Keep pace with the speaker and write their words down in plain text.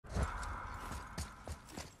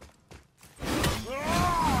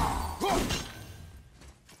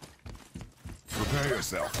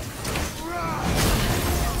yourself.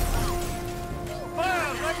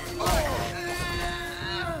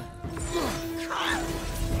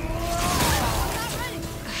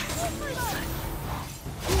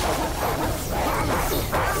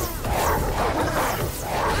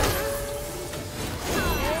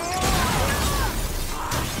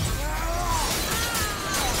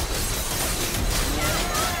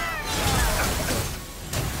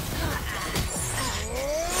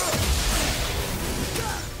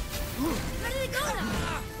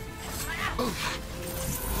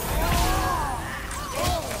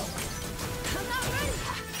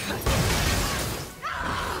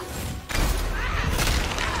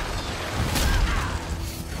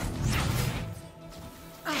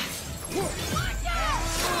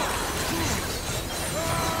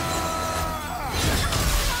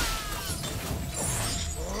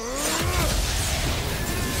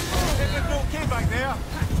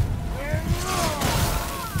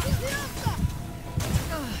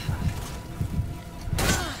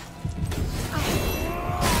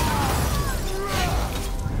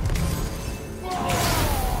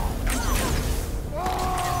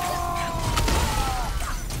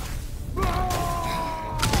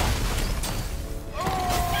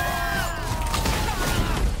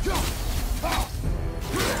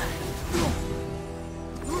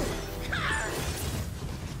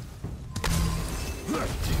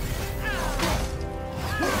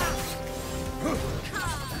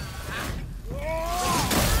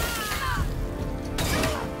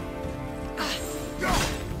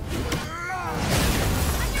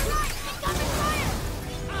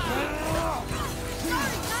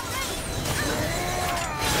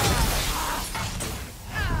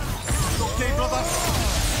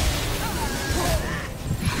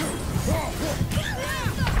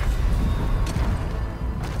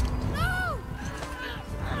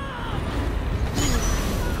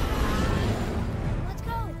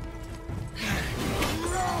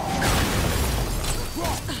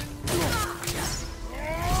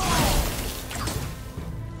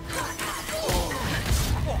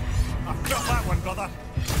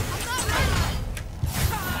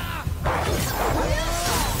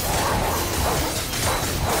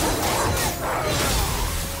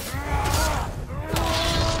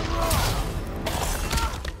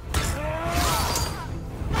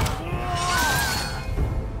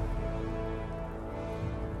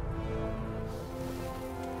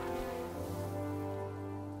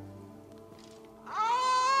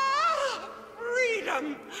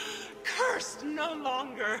 Cursed no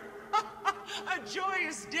longer. A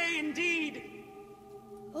joyous day indeed.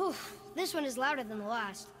 Oof, this one is louder than the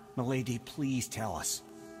last. Milady, please tell us.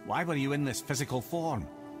 Why were you in this physical form?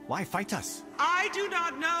 Why fight us? I do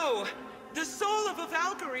not know. The soul of a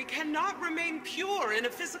Valkyrie cannot remain pure in a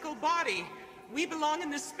physical body. We belong in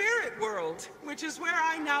the spirit world, which is where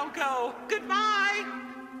I now go. Goodbye!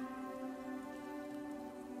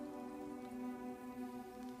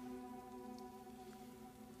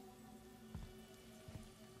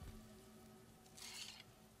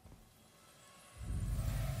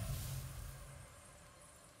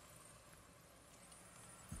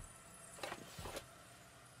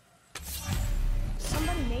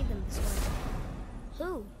 Somebody made them this way.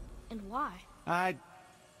 Who? And why? I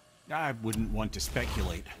wouldn't want to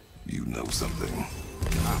speculate. You know something.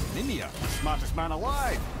 I'm Mimir, the smartest man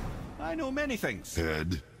alive. I know many things.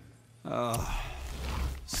 Ed?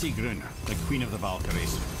 Sigrun, the Queen of the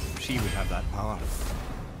Valkyries. She would have that power.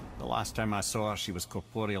 The last time I saw her, she was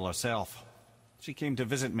corporeal herself. She came to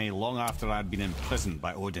visit me long after I'd been imprisoned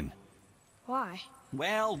by Odin. Why?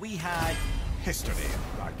 Well, we had history,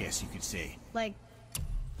 I guess you could say. Like,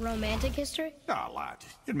 romantic history? Ah, lad,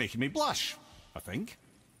 you're making me blush, I think.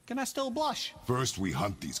 Can I still blush? First we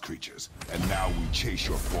hunt these creatures, and now we chase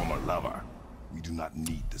your former lover. We do not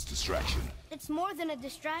need this distraction. It's more than a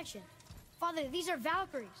distraction. Father, these are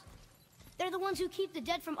Valkyries. They're the ones who keep the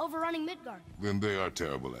dead from overrunning Midgard. Then they are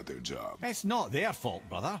terrible at their job. It's not their fault,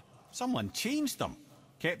 brother. Someone changed them.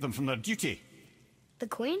 Kept them from their duty. The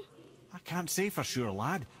Queen? I can't say for sure,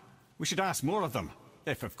 lad. We should ask more of them.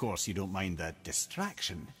 If, of course, you don't mind the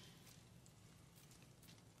distraction.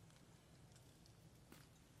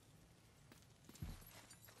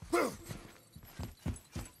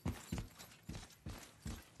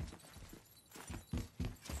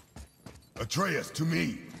 Atreus, to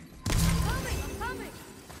me! I'm coming!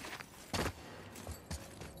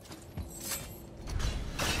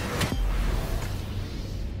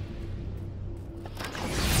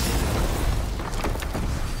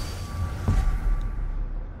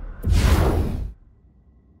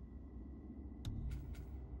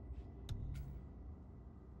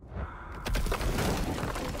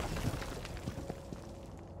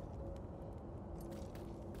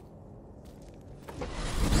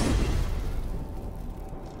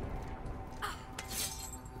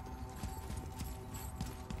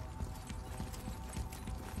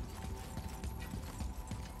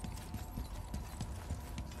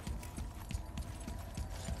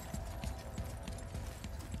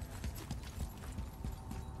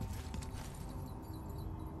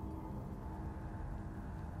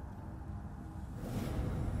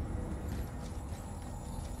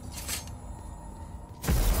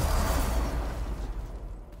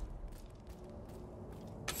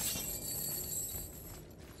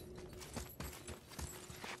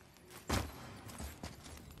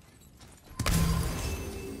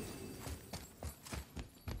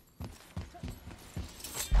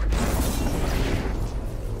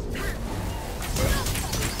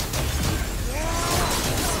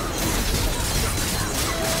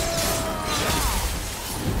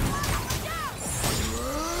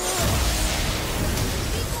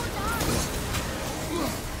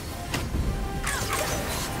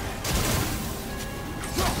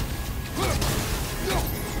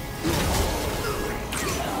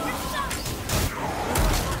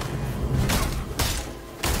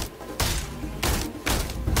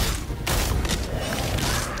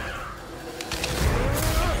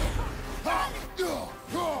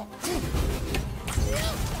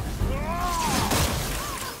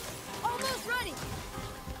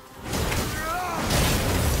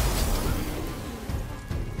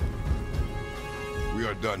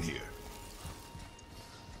 are done here.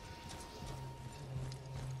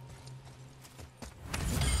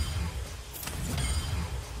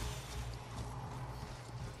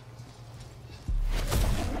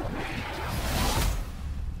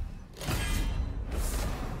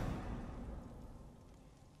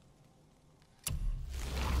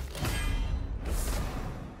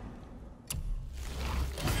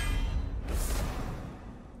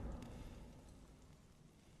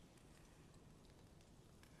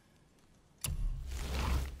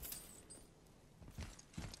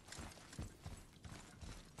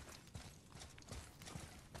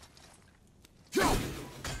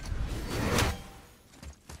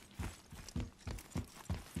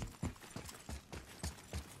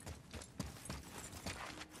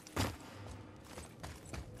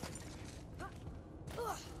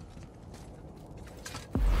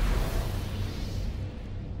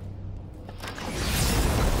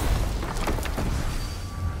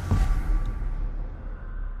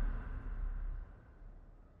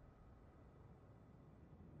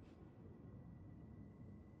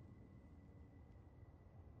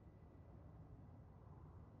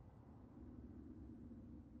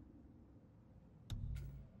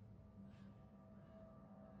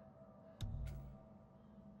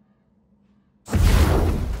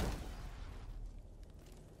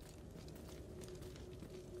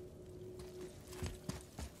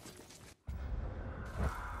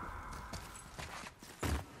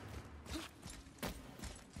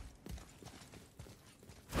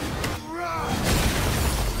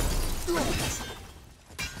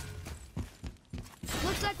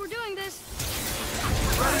 Looks like we're doing this.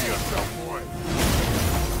 Ready yourself, boy!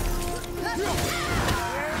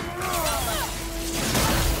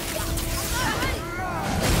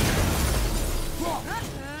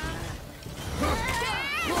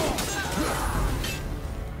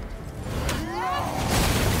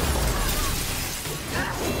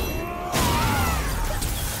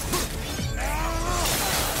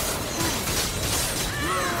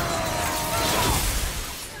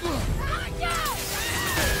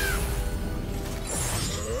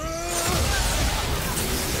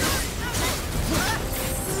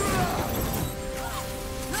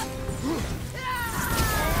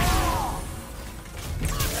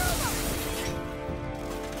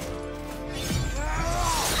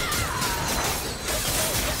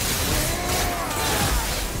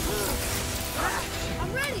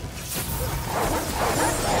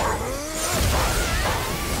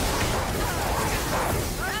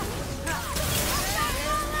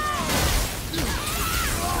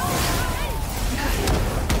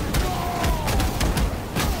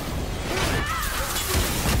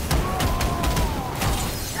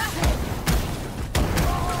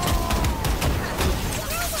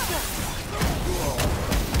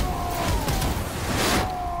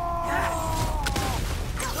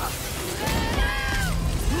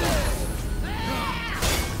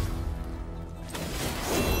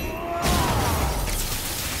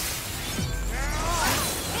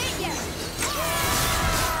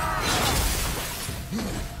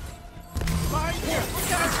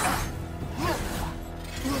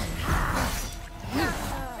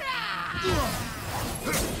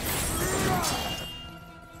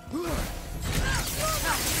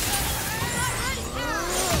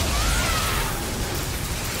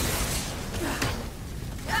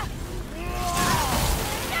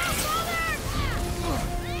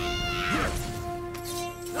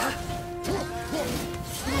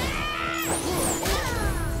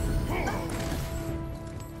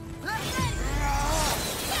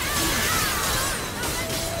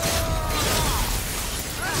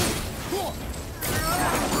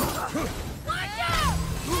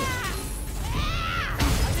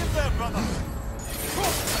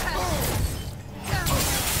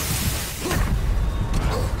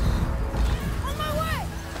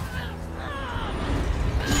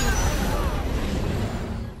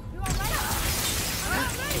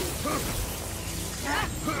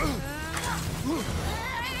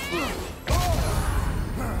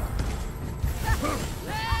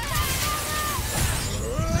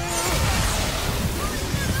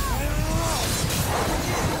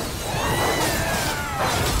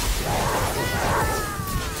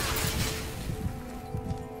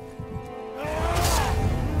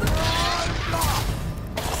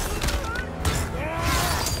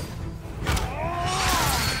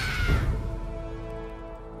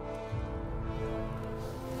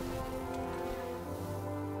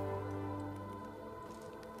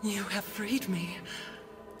 You have freed me.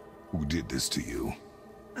 Who did this to you?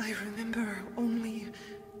 I remember only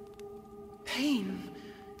pain.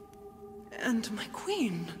 And my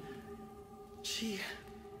queen. She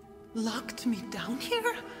locked me down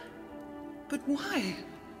here? But why?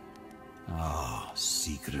 Ah,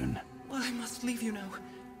 Sigrun. Well, I must leave you now.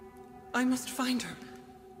 I must find her.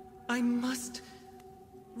 I must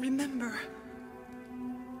remember.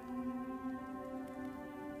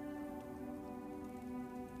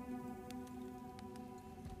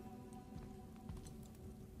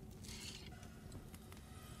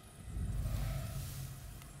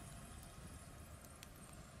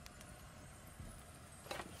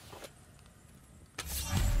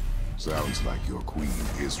 Sounds like your queen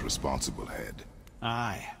is responsible, Head.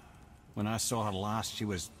 Aye. When I saw her last, she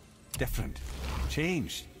was different.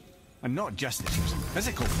 Changed. And not just that she was in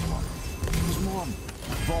physical form. She was more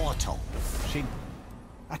volatile.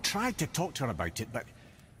 I tried to talk to her about it, but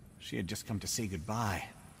she had just come to say goodbye.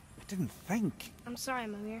 I didn't think. I'm sorry,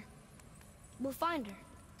 Mimir. We'll find her.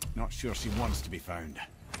 Not sure she wants to be found.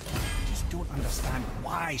 I just don't understand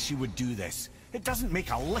why she would do this. It doesn't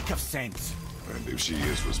make a lick of sense. And if she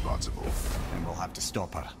is responsible, Then we'll have to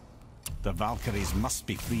stop her. The Valkyries must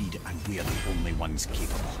be freed, and we're the only ones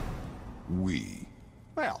capable. we...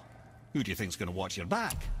 Well, who do you think's gonna watch your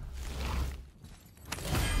back?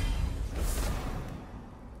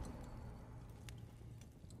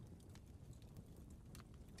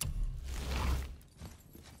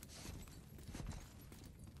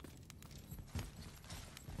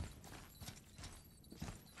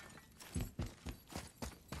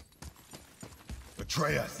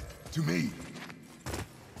 Betray us! To me!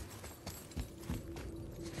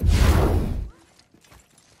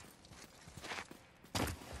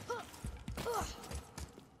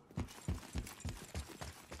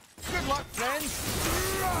 Good luck, friends!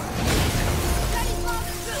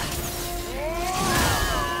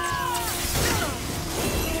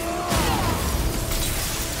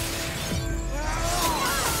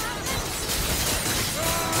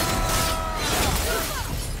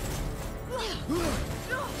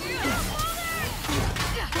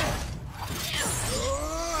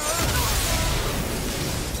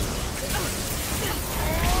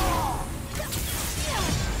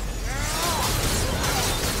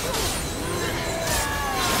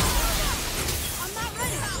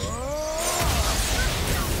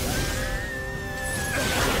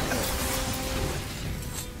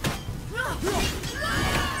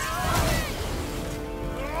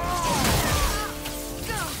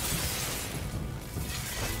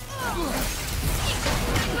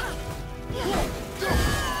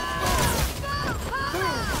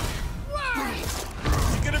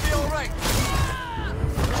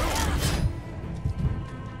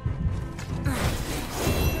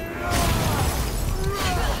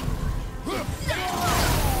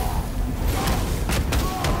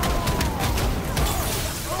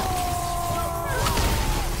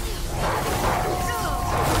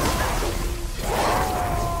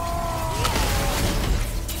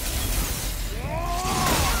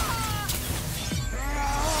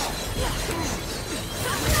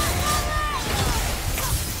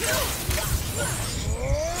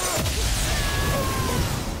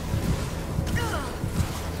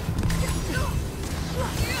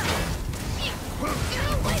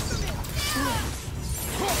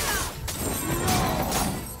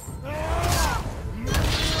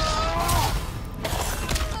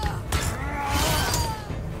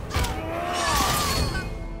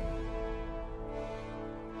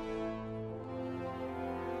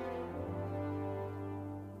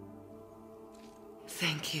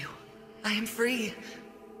 Thank you. I am free.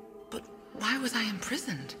 But why was I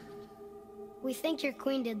imprisoned? We think your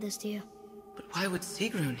queen did this to you. But why would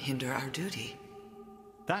Sigrun hinder our duty?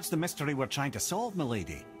 That's the mystery we're trying to solve,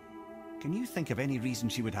 milady. Can you think of any reason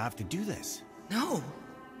she would have to do this? No.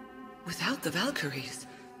 Without the Valkyries,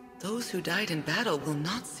 those who died in battle will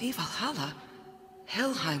not see Valhalla.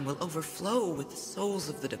 Helheim will overflow with the souls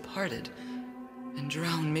of the departed, and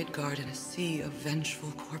drown Midgard in a sea of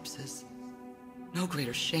vengeful corpses. No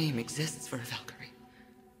greater shame exists for a Valkyrie.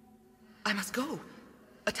 I must go.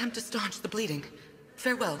 Attempt to staunch the bleeding.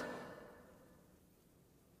 Farewell.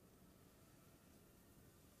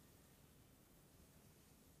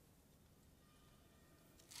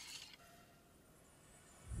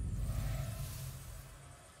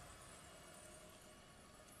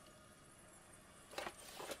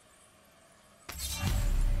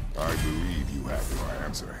 I believe you have your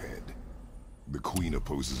answer, Head. The Queen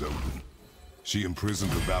opposes Odin. She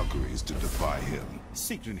imprisoned the Valkyries to defy him.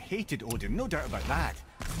 Sigrun hated Odin, no doubt about that.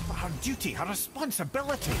 But her duty, her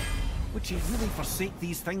responsibility. Would she really forsake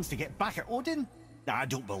these things to get back at Odin? I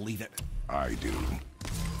don't believe it. I do.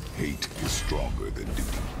 Hate is stronger than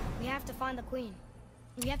duty. We have to find the queen.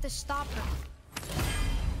 We have to stop her.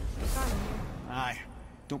 Sorry, Mimir. Aye.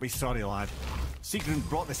 Don't be sorry, lad. Sigrun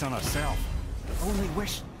brought this on herself. I only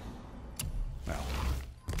wish... Well,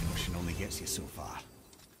 wishing only gets you so far.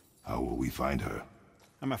 How will we find her?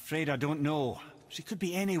 I'm afraid I don't know. She could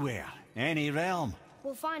be anywhere, any realm.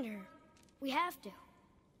 We'll find her. We have to.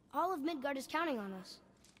 All of Midgard is counting on us.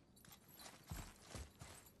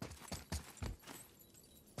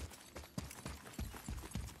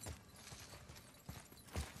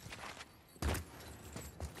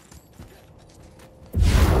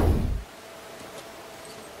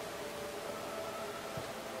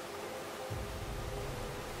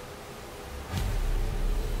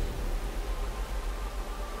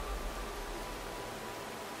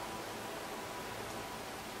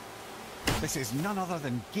 This is none other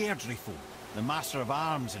than Geirdriful, the Master of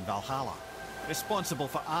Arms in Valhalla, responsible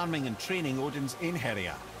for arming and training Odin's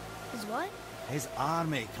Einherjar. Is what? His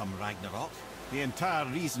army come Ragnarok. The entire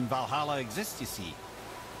reason Valhalla exists, you see.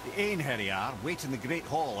 The Einherjar wait in the Great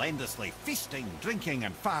Hall endlessly, feasting, drinking,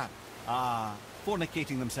 and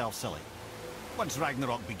fornicating themselves silly. Once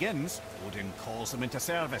Ragnarok begins, Odin calls them into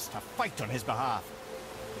service to fight on his behalf.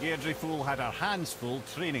 Geirdriful had her hands full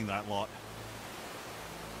training that lot.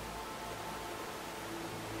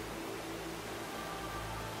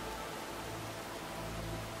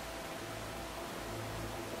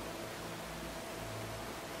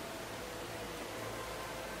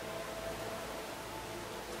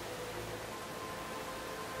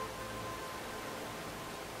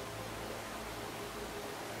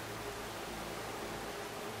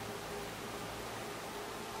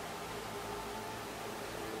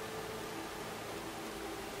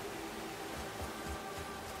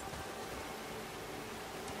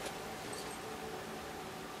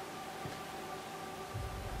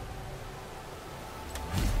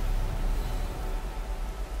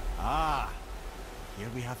 Here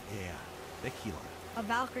we have Eir, the healer. A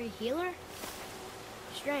Valkyrie healer?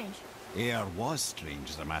 Strange. Eir was strange,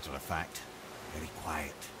 as a matter of fact. Very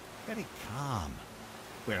quiet, very calm.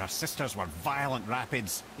 Where her sisters were violent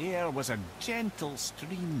rapids, Eir was a gentle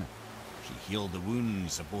stream. She healed the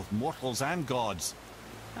wounds of both mortals and gods,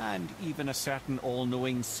 and even a certain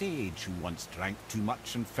all-knowing sage who once drank too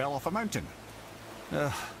much and fell off a mountain.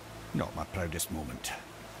 Not my proudest moment.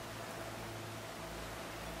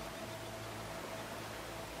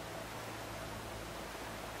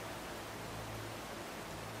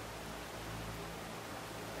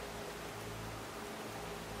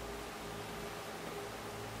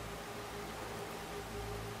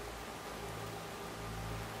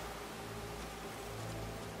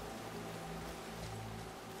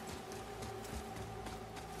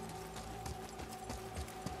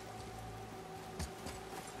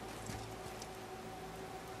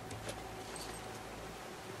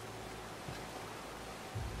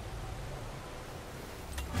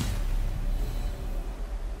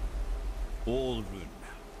 Olrun,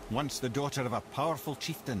 once the daughter of a powerful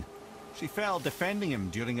chieftain. She fell defending him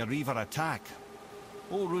during a Reaver attack.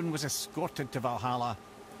 Olrun was escorted to Valhalla,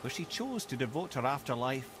 where she chose to devote her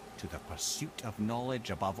afterlife to the pursuit of knowledge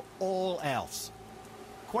above all else.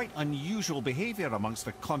 Quite unusual behavior amongst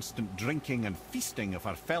the constant drinking and feasting of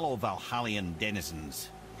her fellow Valhallian denizens.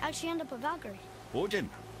 How'd she end up a Valkyrie? Odin.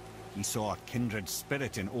 He saw a kindred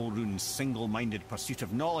spirit in Olrun's single-minded pursuit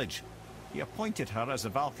of knowledge. He appointed her as the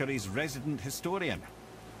Valkyrie's resident historian.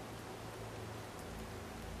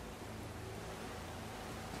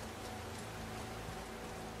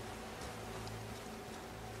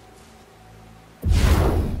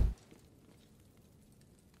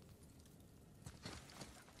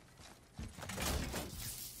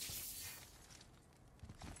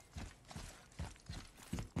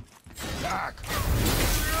 Back!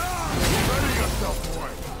 Ready yourself, boy!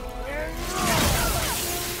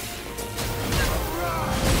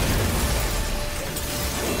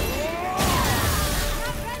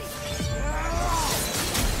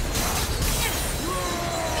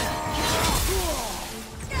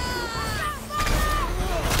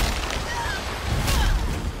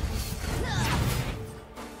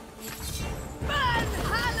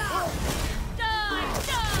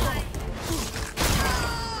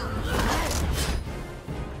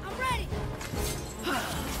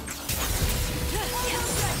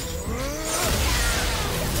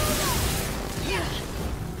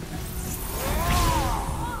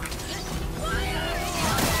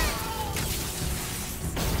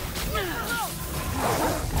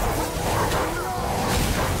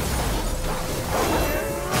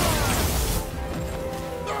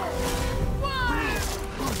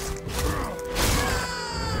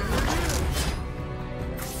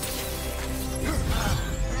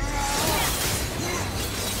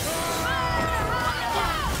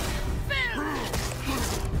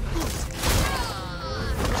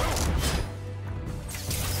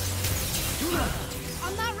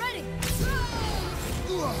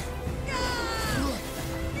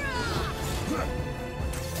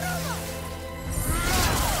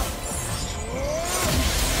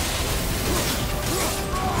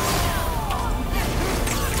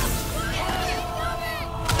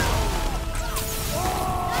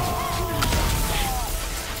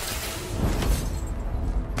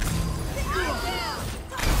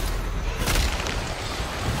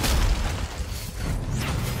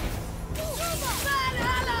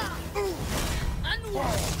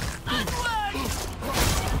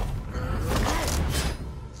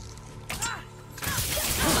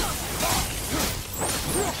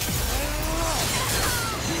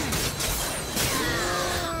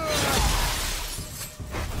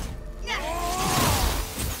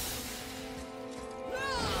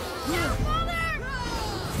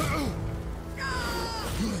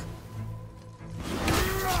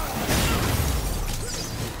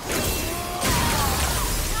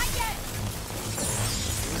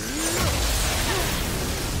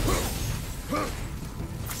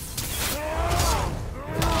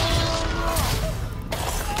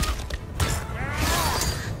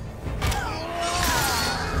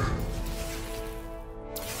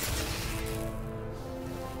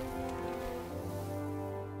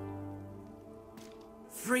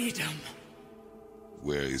 freedom.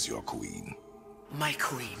 Where is your queen? My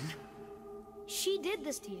queen? She did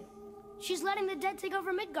this to you. She's letting the dead take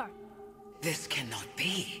over Midgard. This cannot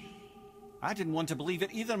be. I didn't want to believe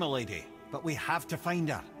it either, milady. But we have to find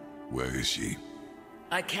her. Where is she?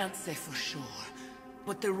 I can't say for sure,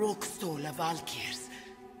 but the Rokstol of Valkyrs.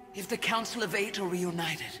 If the Council of Eight are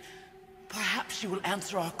reunited, perhaps she will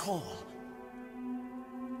answer our call.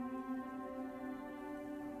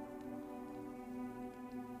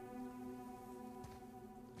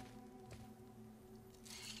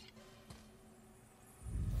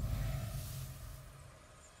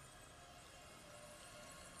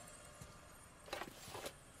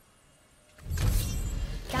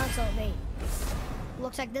 Council of Eight.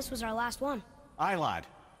 Looks like this was our last one. Aye, lad.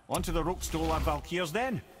 On to the Rokstol of Valkyrs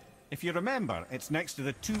then. If you remember, it's next to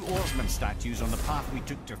the two oarsman statues on the path we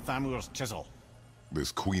took to Thamur's chisel.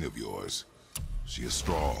 This queen of yours. She is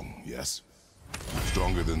strong, yes?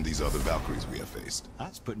 Stronger than these other Valkyries we have faced.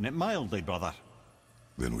 That's putting it mildly, brother.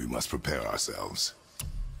 Then we must prepare ourselves.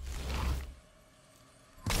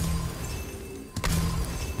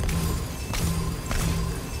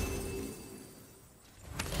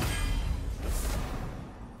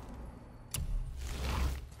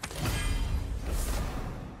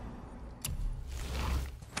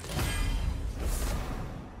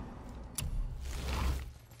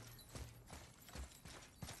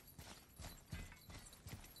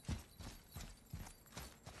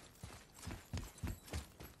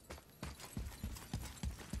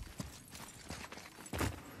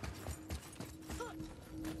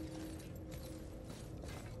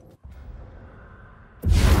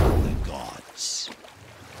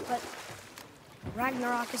 But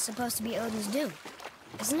Ragnarok is supposed to be Odin's doom,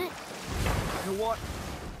 isn't it? You know what?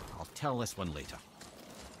 I'll tell this one later.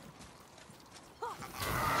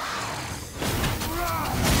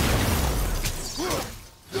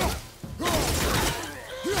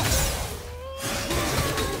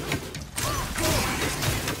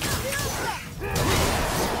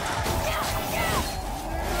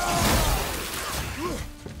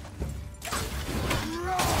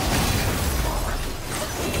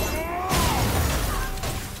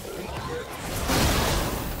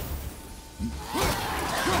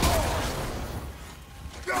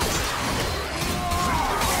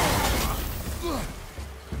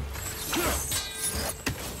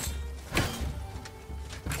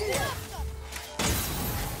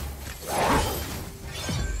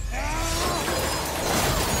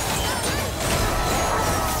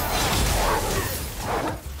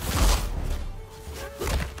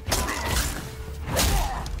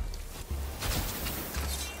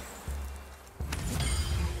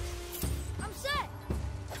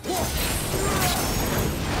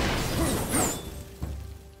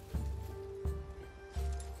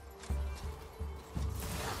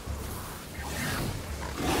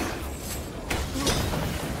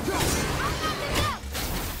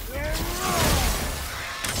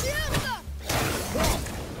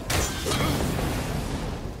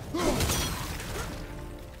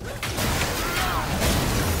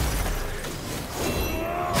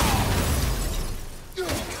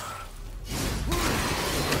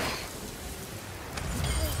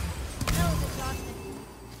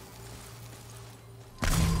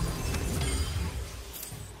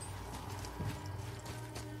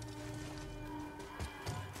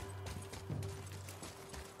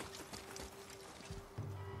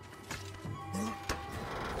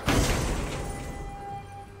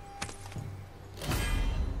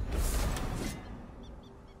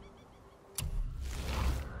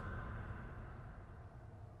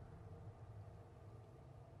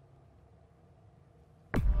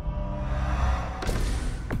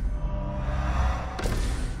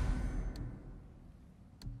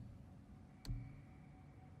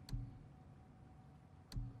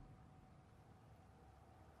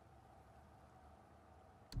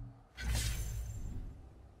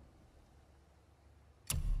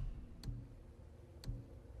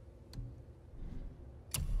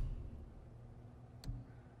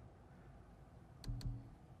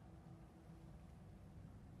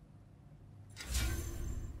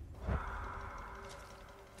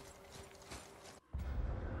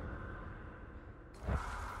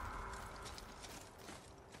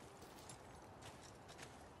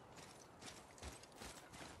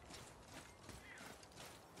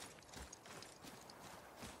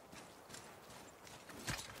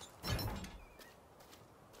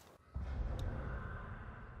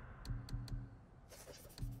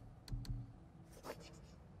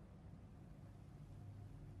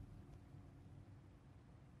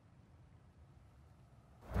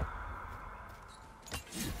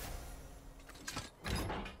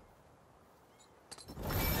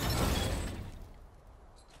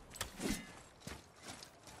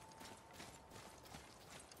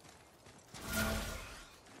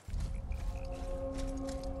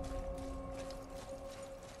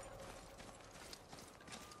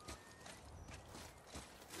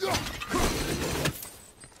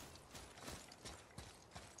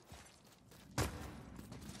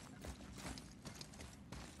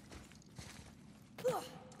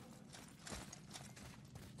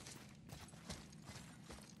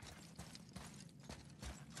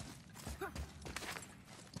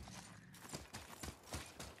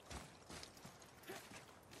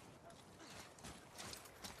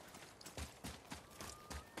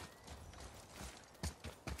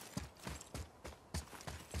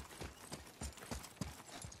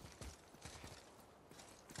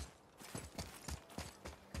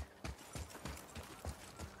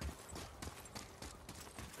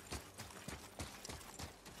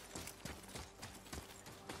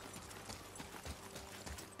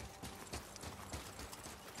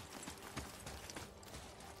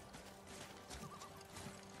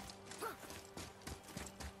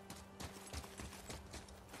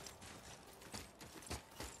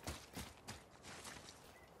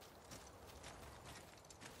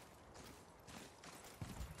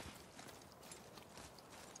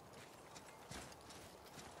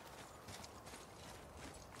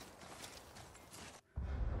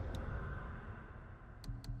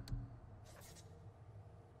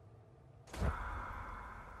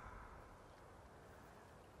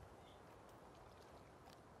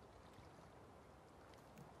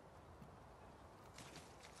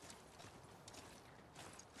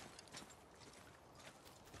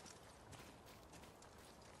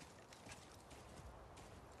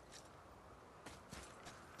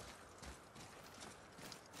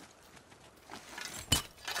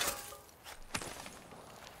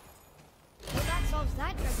 involves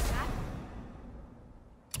that treasure map.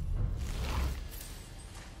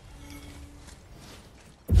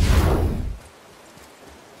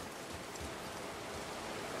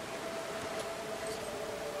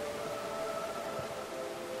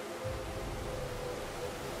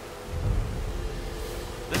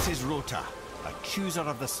 This is Rota, accuser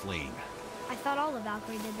of the slain. I thought all the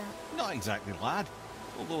Valkyrie did that. Not exactly, lad.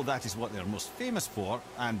 Although that is what they're most famous for,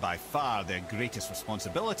 and by far their greatest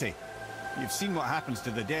responsibility. You've seen what happens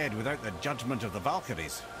to the dead without the judgment of the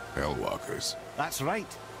Valkyries. Hellwalkers. That's right.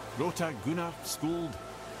 Rota, Gunnar, Skuld.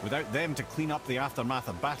 Without them to clean up the aftermath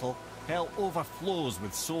of battle, hell overflows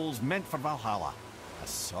with souls meant for Valhalla. A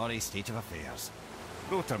sorry state of affairs.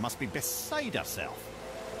 Rota must be beside herself.